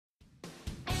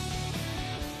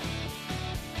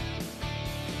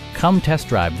Come test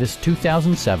drive this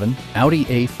 2007 Audi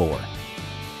A4.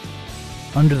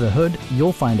 Under the hood,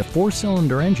 you'll find a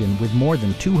 4-cylinder engine with more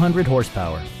than 200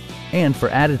 horsepower. And for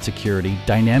added security,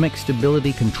 dynamic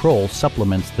stability control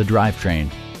supplements the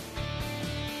drivetrain.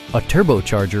 A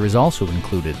turbocharger is also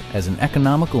included as an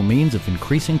economical means of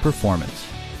increasing performance.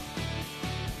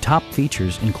 Top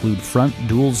features include front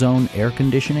dual-zone air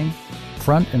conditioning,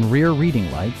 front and rear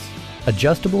reading lights,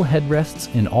 adjustable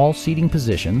headrests in all seating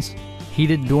positions,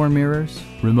 heated door mirrors,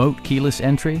 remote keyless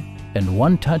entry, and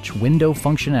one-touch window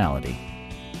functionality.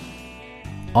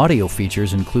 Audio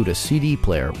features include a CD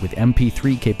player with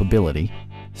MP3 capability,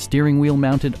 steering wheel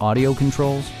mounted audio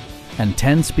controls, and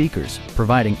 10 speakers,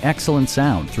 providing excellent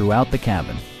sound throughout the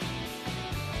cabin.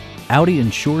 Audi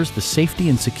ensures the safety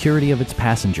and security of its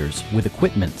passengers with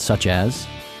equipment such as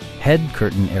head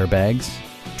curtain airbags,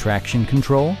 traction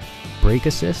control, brake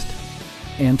assist,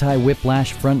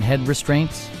 anti-whiplash front head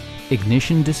restraints,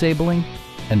 ignition disabling,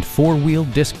 and 4-wheel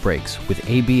disc brakes with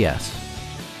ABS.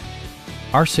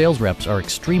 Our sales reps are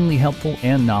extremely helpful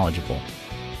and knowledgeable.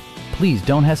 Please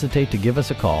don't hesitate to give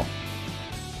us a call.